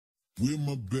Where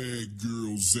my bad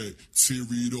girls at? Tear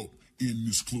it up in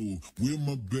this club. Where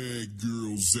my bad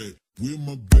girls at? Where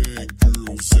my bad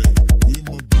girls at? Where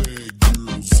my bad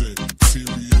girls at? Tear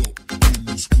it up in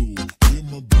this club. Where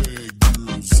my bad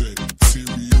girls at? Tear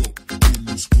it up in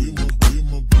this club. Where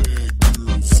my bad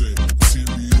girls at? Tear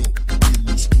it up in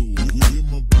this club. Where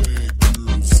my bad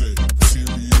girls at? Tear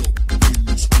it up in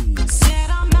this club. Said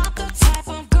I'm not the type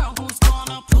of girl who's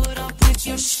gonna put up with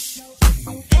your shit.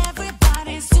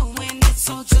 Everybody's doing it,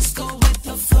 so just go with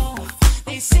the flow.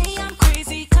 They say I'm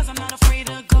crazy cause I'm not afraid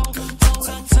to go toe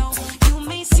to toe. You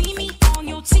may see me on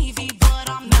your TV, but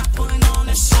I'm not putting on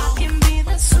a show. I can be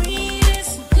the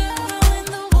sweetest girl in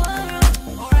the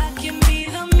world, or I can be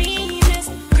the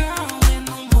meanest girl in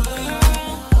the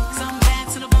world. Cause I'm bad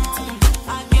to the bone,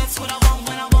 I get what I want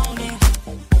when I want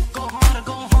it. Go hard or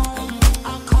go home,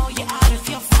 I'll call you out if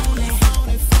you're phony.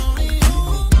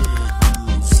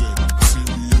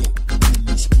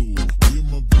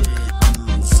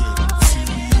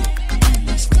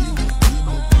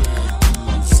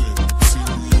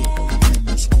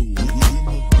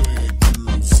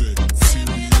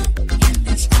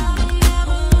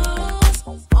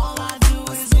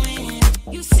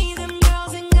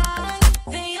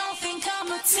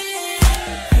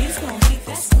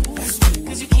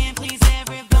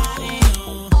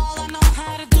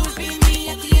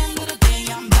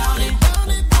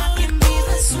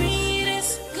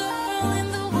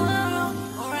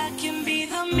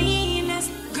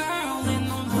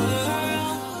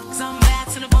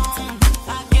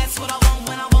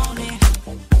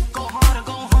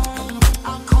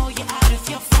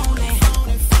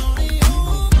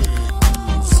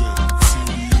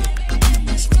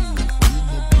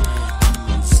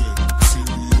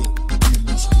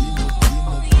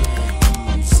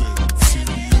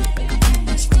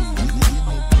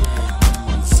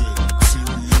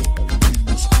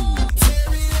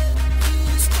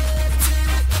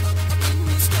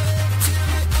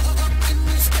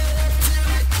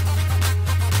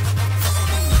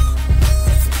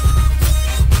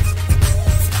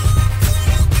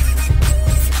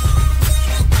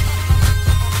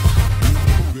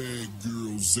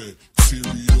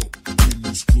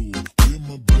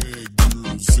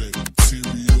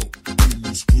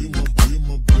 Where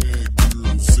my bad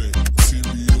girls at? Tear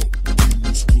it up in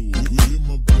this club.